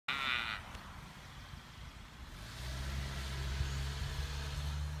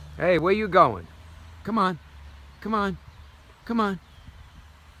Hey, where you going? Come on. Come on. Come on.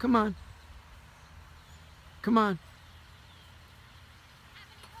 Come on. Come on.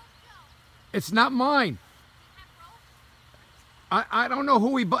 It's not mine. I don't know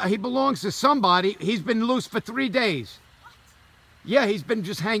who he belongs to somebody. He's been loose for 3 days. Yeah, he's been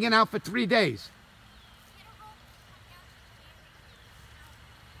just hanging out for 3 days.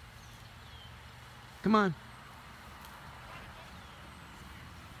 Come on.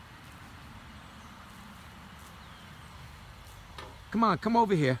 Come on, come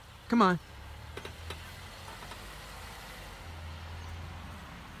over here. Come on.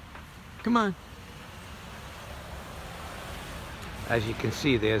 Come on. As you can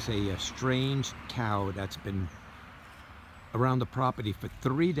see, there's a strange cow that's been around the property for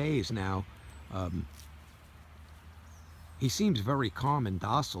 3 days now. He seems very calm and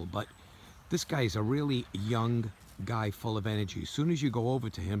docile, but this guy's a really young guy full of energy. As soon as you go over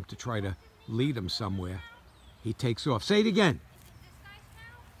to him to try to lead him somewhere, he takes off. Say it again.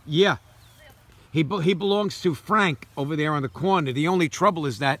 Yeah. He belongs to Frank over there on the corner. The only trouble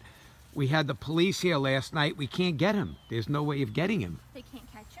is that we had the police here last night. We can't get him. There's no way of getting him. They can't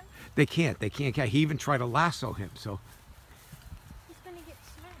catch him? They can't. They can't catch. He even tried to lasso him, so. He's going to get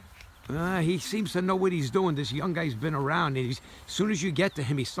smashed. He seems to know what he's doing. This young guy's been around, and as soon as you get to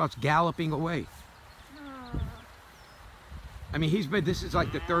him, he starts galloping away. I mean, this is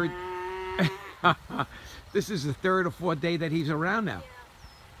like the third, this is the 3rd or 4th day that he's around now.